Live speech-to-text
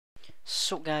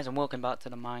Sup guys, and welcome back to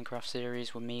the Minecraft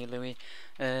series with me, Louis.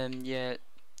 Yeah,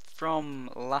 from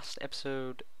last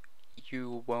episode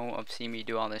you won't have seen me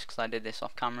do all this because I did this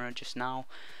off camera just now.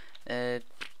 Ran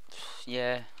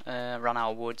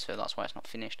out of wood, so that's why it's not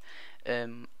finished.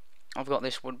 I've got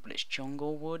this wood, but it's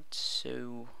jungle wood,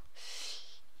 so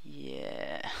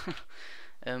yeah.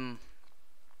 As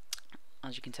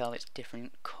you can tell, it's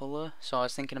different colour, so I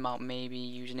was thinking about maybe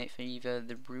using it for either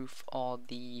the roof or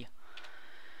the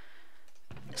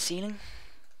ceiling.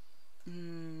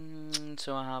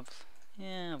 So I've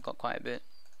got quite a bit.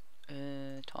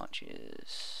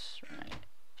 Torches, right.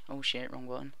 Oh shit, wrong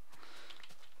button.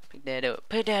 Pick that up,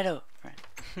 right.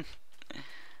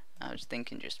 I was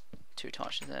thinking just 2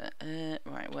 torches there.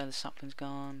 Right, where the sapling's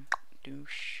gone.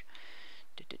 Douche.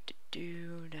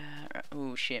 Right.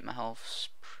 Oh shit, my health's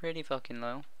pretty fucking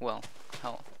low. Well,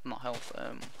 not health,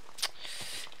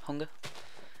 hunger.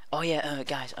 Oh yeah,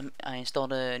 guys, I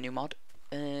installed a new mod.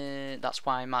 That's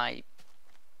why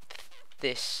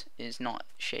this is not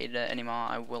shaded anymore.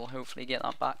 I will hopefully get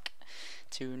that back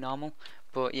to normal.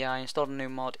 But yeah, I installed a new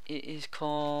mod. It is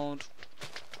called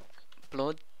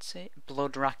Blood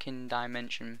Racking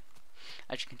Dimension.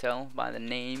 As you can tell by the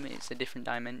name, it's a different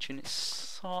dimension. It's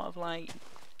sort of like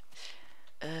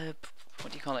what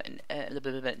do you call it? A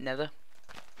little bit nether.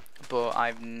 But I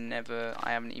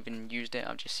haven't even used it.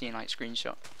 I've just seen like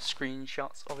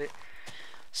screenshots of it.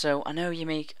 So I know you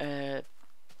make a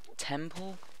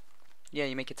temple. Yeah,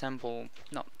 you make a temple.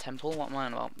 Not temple. What am I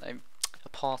on about? A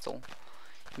portal.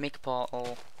 You make a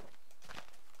portal.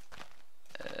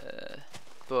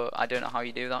 But I don't know how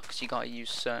you do that because you gotta use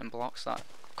certain blocks that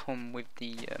come with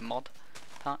the mod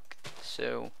pack.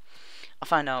 So I'll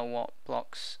find out what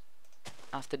blocks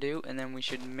I have to do, and then we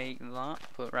should make that.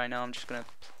 But right now I'm just gonna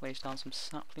place down some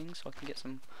saplings so I can get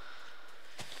some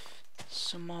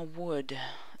more wood.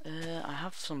 I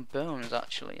have some bones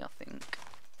actually. I think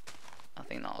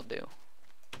that'll do.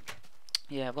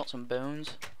 Yeah, I've got some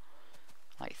bones,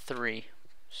 like 3.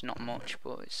 It's not much,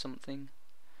 but it's something.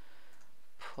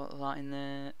 Put that in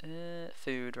there.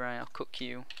 Food, right? I'll cook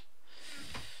you.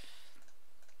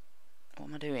 What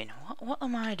am I doing? What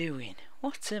am I doing?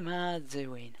 What am I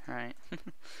doing? Right.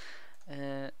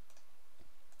 There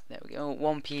we go.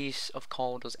 1 piece of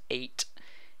coal does 8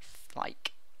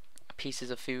 like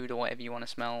pieces of food or whatever you want to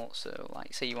smell. So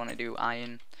like, say you want to do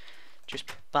iron, just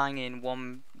bang in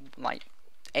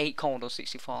 8 coal does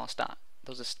 64 stack.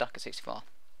 Does a stack of 64.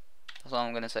 That's all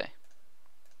I'm gonna say.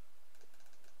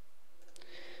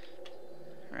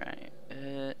 Right.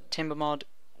 Timber mod.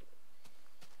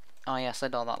 Oh yeah, I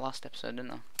said all that last episode,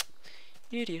 didn't I?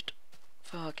 Idiot.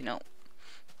 Fucking hell.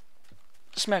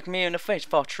 Smack me in the face,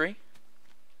 Tree.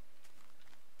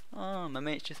 Oh, my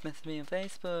mate's just messaged me on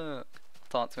Facebook. I'll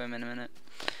talk to him in a minute.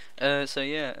 So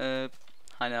yeah,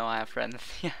 I know I have friends.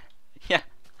 yeah,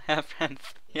 I have friends.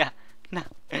 Yeah, no,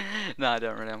 no, I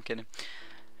don't really. I'm kidding.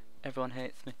 Everyone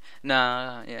hates me.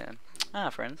 Nah, yeah, I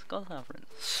have friends. God, I have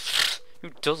friends. Who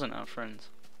doesn't have friends?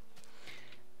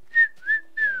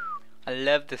 I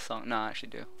love this song. No, I actually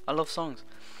do. I love songs.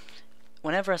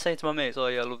 Whenever I say to my mates, "Oh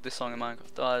yeah, I love this song in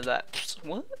Minecraft," I was like,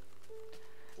 "What?"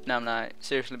 No, I'm like,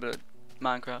 seriously, but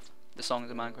Minecraft, the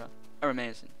songs in Minecraft are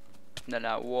amazing. And they're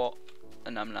like, "What?"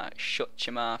 And I'm like, "Shut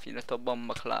your mouth, you little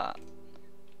bomber clat."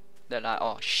 They're like,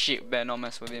 "Oh shit, better not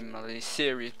mess with him, man. He's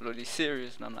serious, bloody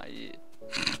serious." And I'm like, "Yeah."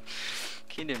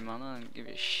 Kidding, man, I don't give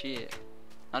a shit.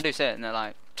 I do say it, and they're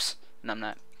like, "Psst," and I'm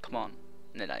like, "Come on."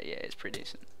 And they're like, "Yeah, it's pretty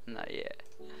decent." And I'm like, "Yeah."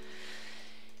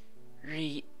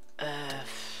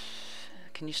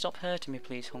 Can you stop hurting me,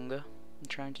 please, Hunger? I'm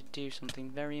trying to do something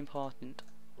very important.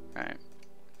 Right.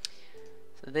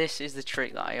 So this is the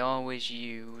trick that I always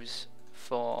use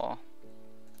for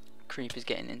creepers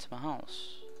getting into my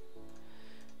house.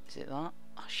 Is it that?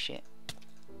 Oh shit.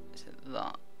 Is it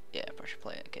that? Yeah, pressure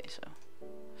plate. Okay, so.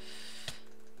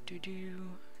 Do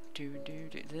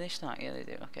they start? Yeah, they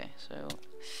do. Okay, so.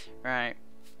 Right.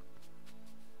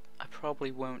 I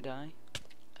probably won't die.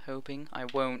 Hoping I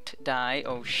won't die.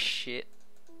 Oh shit.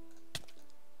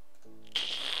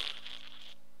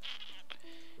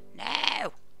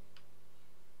 No!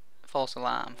 False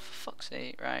alarm. For fuck's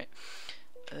sake, right.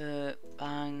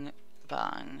 Bang,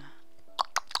 bang.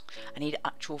 I need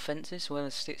actual fences, so where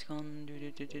the sticks gone?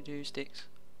 Sticks.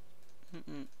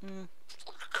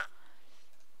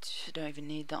 Don't even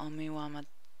need that on me. Why am I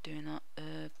doing that?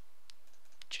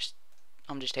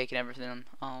 I'm just taking everything on.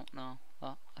 Oh no,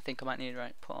 that I think I might need,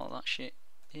 right, put all that shit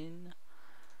in.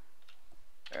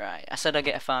 Right, I said I'd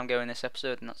get a farm going this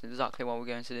episode, and that's exactly what we're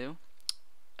going to do.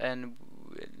 And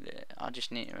I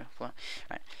just need to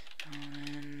right, and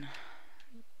then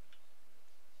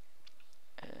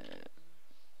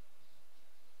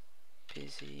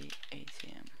Easy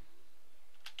ATM.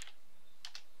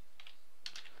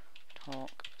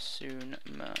 Talk soon,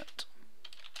 Mert.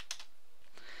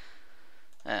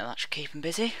 That should keep him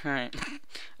busy. Right.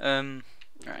 Right,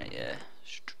 yeah.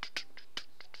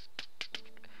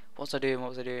 What was I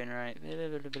doing? Right.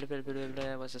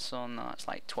 What's the sun? No, it's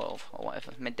like 12 or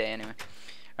whatever. Midday anyway.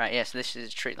 Right, yeah, so this is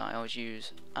a trick that I always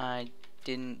use. I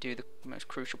didn't do the most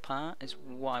crucial part, is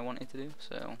what I wanted to do,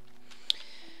 so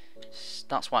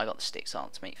that's why I got the sticks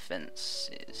out, to make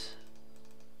fences.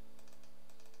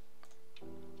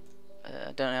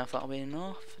 I don't know if that'll be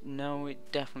enough. No,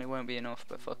 it definitely won't be enough,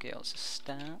 but fuck it, let's just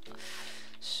start.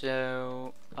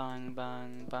 So, bang,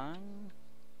 bang, bang.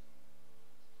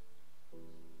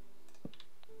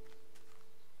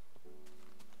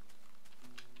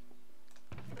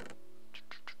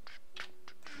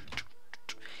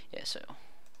 Yeah, so.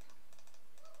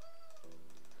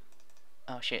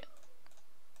 Oh shit.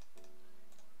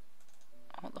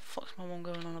 What the fuck's my mum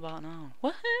going on about now?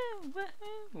 Woohoo!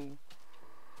 Woohoo!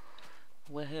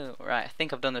 Woohoo! Right, I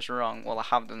think I've done this wrong. Well, I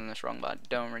have done this wrong, but I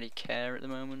don't really care at the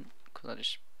moment because I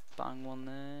just bang one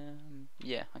there.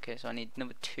 Yeah, okay, so I need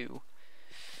number 2.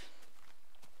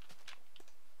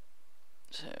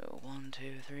 So 1,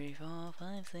 2, 3, 4,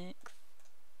 5, 6.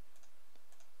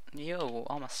 Yo,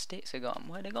 all my sticks are gone.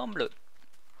 Where'd they gone, blood?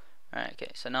 Right,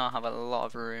 okay, so now I have a lot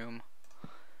of room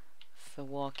for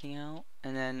walking out,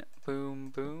 and then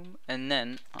boom, boom, and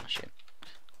then oh shit.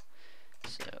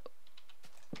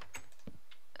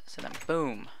 So then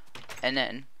boom, and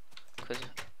then because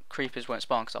creepers won't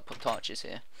spawn because I'll put torches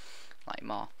here, like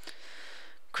more.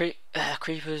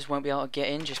 Creepers won't be able to get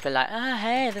in. Just be like, oh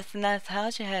hey, that's a nice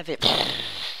house you have it.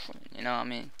 You know what I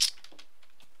mean?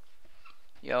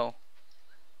 Yo.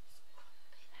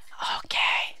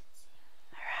 Okay.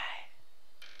 Alright.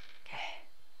 Okay.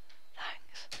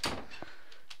 Thanks.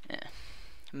 Yeah.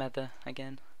 Mother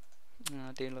again. Oh,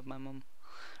 I do love my mum.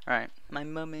 Alright, my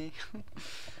mummy.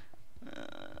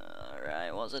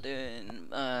 Alright, what's I doing?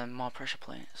 More pressure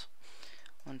plates.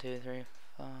 1, 2, 3,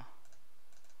 4.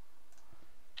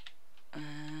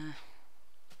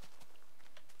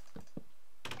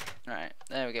 Right,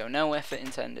 there we go. No effort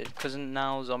intended. Because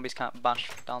now zombies can't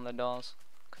bash down the doors.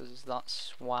 Because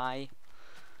that's why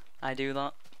I do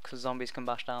that. Because zombies can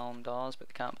bash down doors, but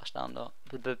they can't bash down doors.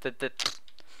 But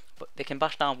they can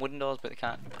bash down wooden doors, but they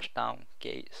can't bash down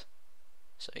gates.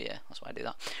 So yeah, that's why I do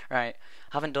that. Right,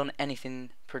 haven't done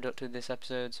anything productive this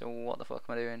episode, so what the fuck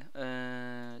am I doing?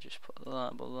 Just put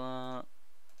that,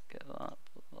 get that,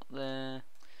 put that there,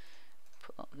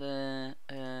 put that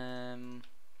there.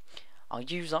 I'll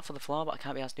use that for the floor, but I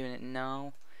can't be asked doing it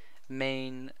now.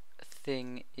 Main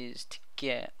thing is to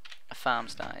get a farm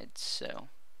started, so.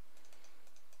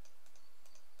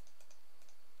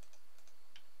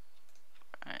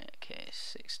 Right, okay,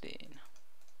 16.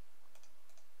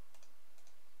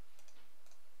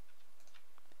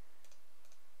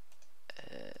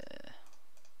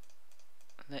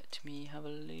 Let me have a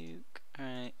look.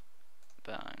 Alright,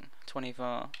 bang. 24.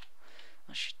 I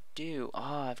should do.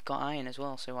 Oh, I've got iron as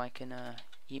well, so I can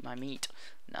eat my meat.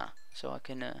 Nah, so I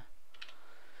can.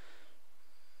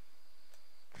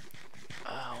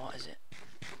 What is it?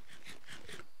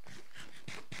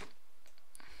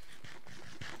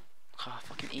 Oh,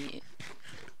 fucking eat it.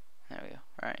 There we go.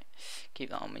 Right, keep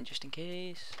that on me just in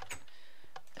case.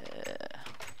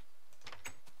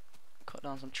 Cut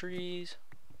down some trees.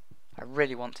 I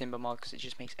really want timber mod because it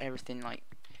just makes everything like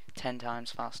 10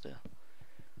 times faster.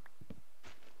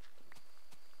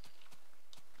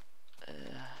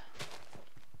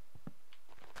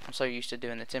 I'm so used to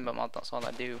doing the timber mod, that's all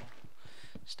I do.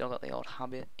 Still got the old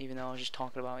habit, even though I was just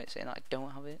talking about it, saying that I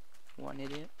don't have it. What an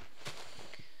idiot.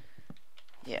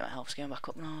 Yeah, my health's going back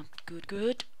up now. Good,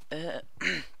 good.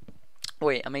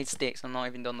 Wait, I made sticks. I'm not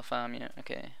even done the farm yet.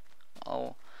 Okay,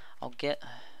 I'll get.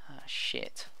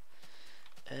 Shit.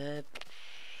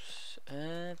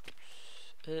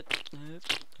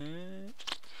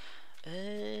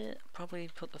 Probably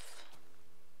put the.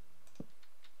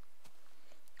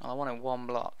 Well, I wanted 1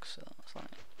 block, so that's like.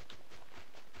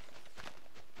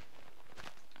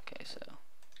 Okay, so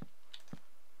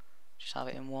just have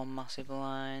it in one massive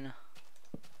line.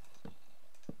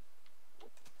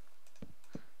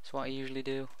 That's what I usually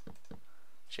do.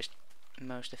 It's just the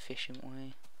most efficient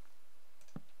way.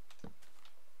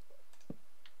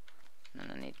 And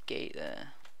then I need gate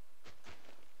there.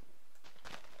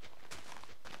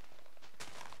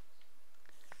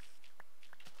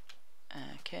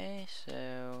 Okay,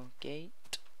 so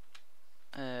gate.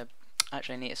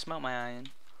 Actually, I need to smelt my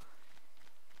iron.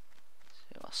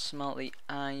 So I'll smelt the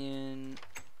iron.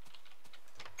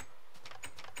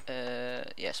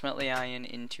 Yeah, smelt the iron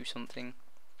into something.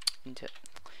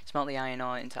 Smelt the iron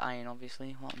ore into iron,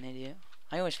 obviously. What an idiot.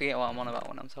 I always forget what I'm on about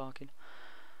when I'm talking.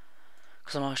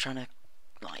 Because I'm always trying to,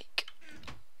 like,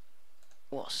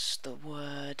 what's the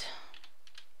word?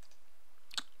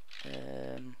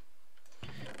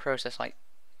 Process like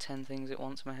 10 things at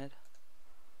once in my head.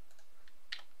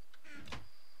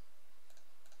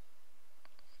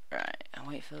 Right, I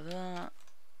wait for that.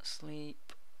 Sleep.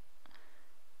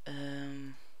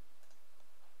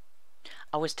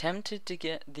 I was tempted to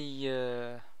get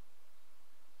the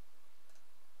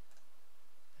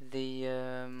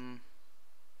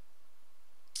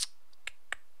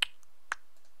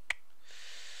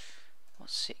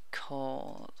what's it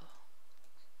called?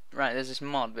 Right, there's this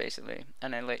mod basically,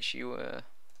 and it lets you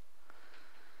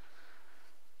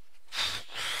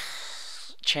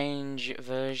change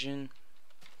version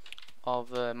of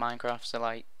Minecraft. So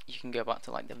like you can go back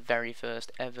to like the very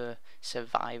first ever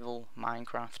survival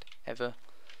Minecraft ever.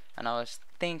 And I was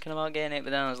thinking about getting it, but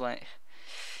then I was like,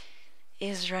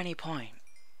 is there any point?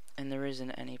 And there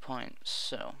isn't any point,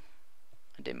 so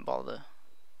I didn't bother.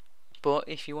 But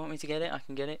if you want me to get it, I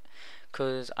can get it,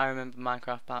 because I remember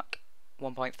Minecraft back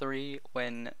 1.3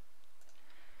 when,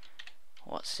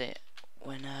 I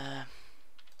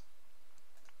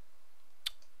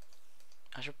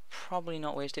should probably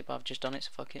not waste it, but I've just done it, so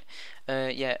fuck it.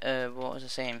 What was I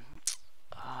saying?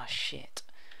 Ah, shit.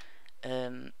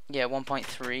 Yeah,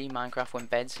 1.3 Minecraft, when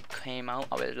beds came out,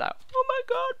 I was like, oh my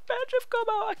god, beds have come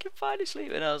out, I can finally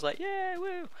sleep. And I was like, yeah,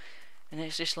 woo. And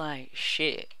it's just like,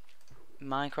 shit,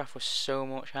 Minecraft was so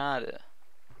much harder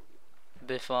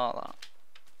before that,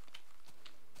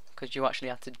 because you actually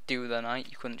had to do the night.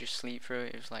 You couldn't just sleep through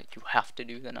it. It was like you have to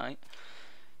do the night.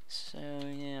 So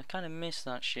yeah, I kind of miss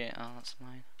that shit. Oh, that's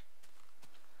mine.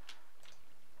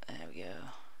 There we go.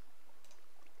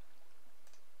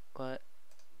 What?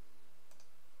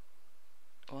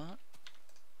 What?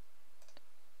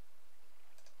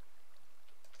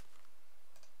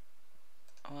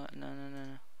 What? No, no, no,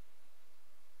 no.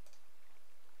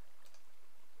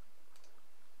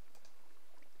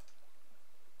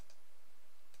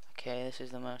 Okay, this is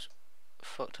the most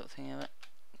fucked up thing ever.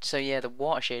 So yeah, the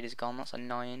water shade is gone. That's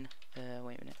annoying.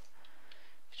 Wait a minute.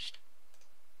 Just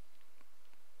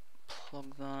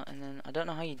plug that, and then I don't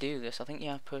know how you do this. I think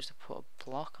you're supposed to put a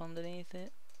block underneath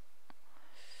it.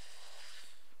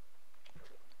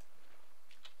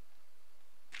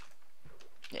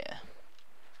 Yeah.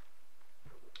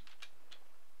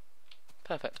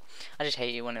 Perfect. I just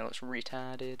hate it when it looks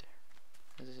retarded.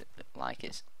 Like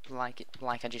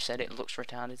I just said, it looks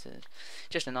retarded. It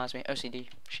just annoys me. OCD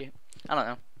shit. I don't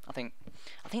know. I think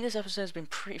this episode's been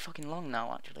pretty fucking long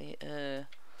now, actually.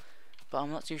 But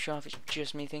I'm not too sure if it's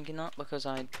just me thinking that, because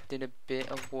I did a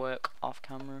bit of work off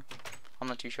camera. I'm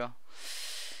not too sure.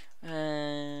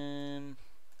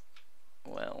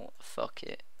 Well, fuck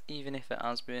it. Even if it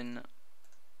has been,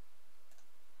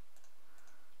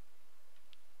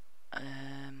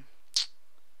 I'm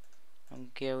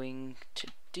going to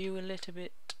do a little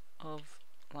bit of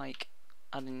like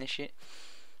adding this shit.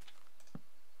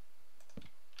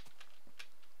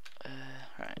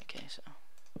 Right, okay, so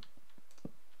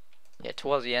yeah,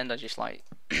 towards the end I just like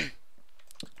I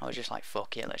was just like,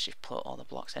 fuck it, let's just put all the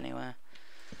blocks anywhere.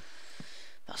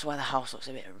 That's why the house looks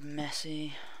a bit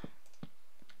messy.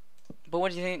 But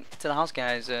what do you think to the house,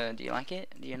 guys? Do you like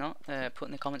it? Do you not? Put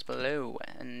in the comments below,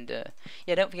 and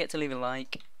yeah, don't forget to leave a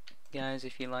like, guys,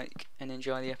 if you like and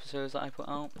enjoy the episodes that I put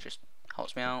out. It just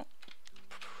helps me out.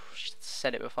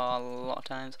 Said it before a lot of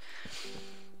times,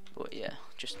 but yeah,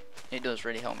 just it does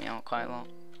really help me out quite a lot,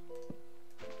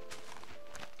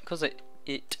 because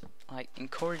it like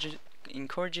encourages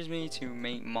me to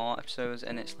make more episodes,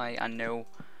 and it's like I know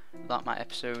that my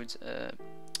episodes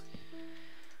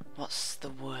what's the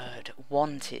word?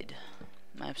 Wanted.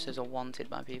 My episodes are wanted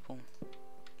by people.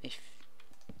 If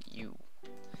you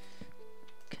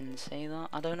can say that,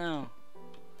 I don't know.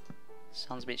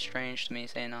 Sounds a bit strange to me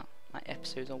saying that. My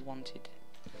episodes are wanted.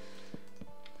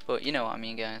 But you know what I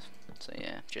mean, guys. So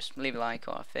yeah, just leave a like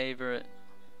or a favourite,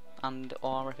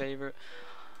 or a favourite,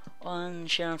 and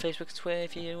share on Facebook and Twitter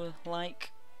if you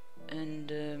like.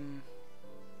 And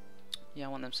yeah, I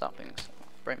want them saplings.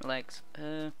 Break my legs.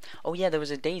 Oh yeah, there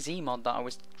was a DayZ mod that I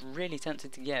was really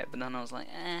tempted to get, but then I was like,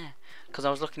 because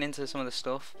I was looking into some of the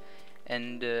stuff,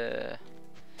 and it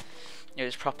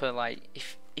was proper like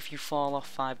if you fall off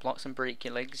 5 blocks and break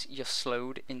your legs, you're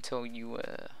slowed until you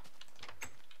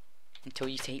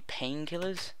take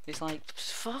painkillers. It's like,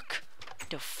 fuck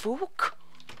the fuck.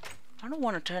 I don't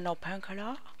want to turn no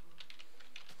painkiller.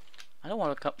 I don't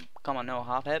want to come on no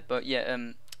half head, but yeah,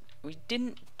 we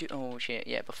didn't Oh shit,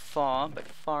 yeah, before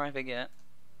I forget.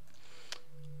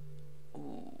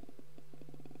 Ooh,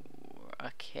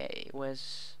 okay,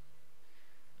 where's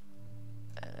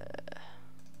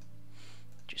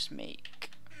just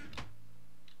make,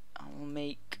 I'll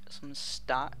make some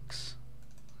stacks.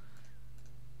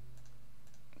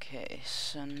 Okay,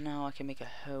 so now I can make a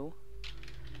hoe.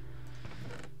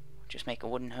 Just make a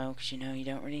wooden hoe, because you know you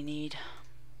don't really need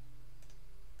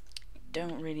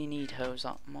hoes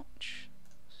that much.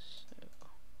 So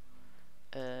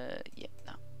yeah,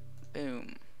 that.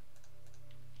 Boom.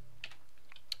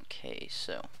 Okay,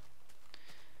 so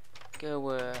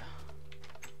go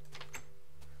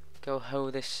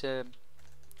hoe this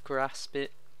grass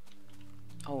bit.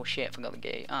 Oh shit, I forgot the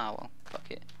gate. Ah well, fuck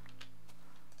it.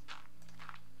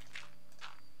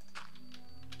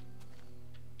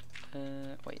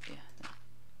 Wait, yeah.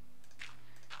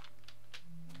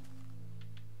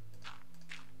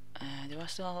 Do I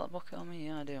still have that bucket on me?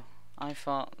 Yeah, I do. I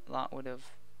thought that would have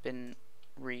been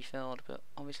refilled, but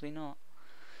obviously not.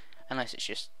 Unless it's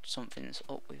just something's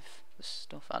up with the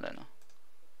stuff, I don't know.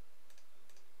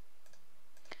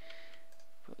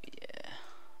 But yeah.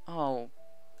 Oh.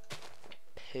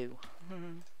 Poo.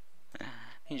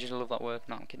 You just love that word.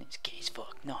 No, I'm kidding. It's gay as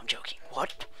fuck. No, I'm joking.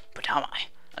 What? But am I?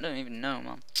 I don't even know,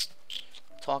 man.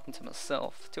 I'm talking to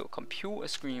myself, to a computer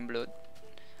screen, blood.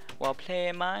 While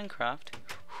playing Minecraft.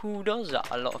 Who does that?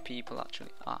 A lot of people,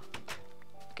 actually. Ah.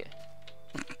 Okay.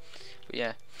 But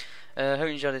yeah. Hope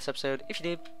you enjoyed this episode. If you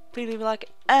did, please leave a like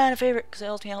and a favourite, because it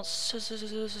helps me out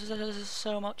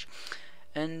so much.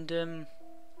 And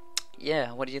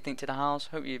yeah, what did you think to the house?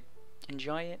 Hope you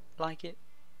enjoy it, like it,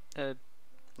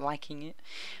 liking it.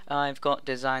 I've got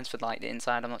designs for like the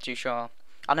inside. I'm not too sure.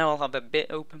 I know I'll have a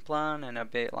bit open plan and a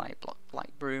bit like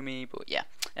broomy, but yeah.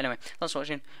 Anyway, thanks for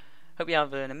watching. Hope you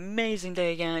have an amazing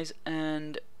day, guys.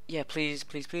 And yeah, please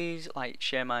like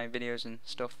share my videos and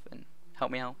stuff and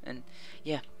help me out. And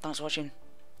yeah, thanks for watching.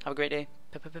 Have a great day.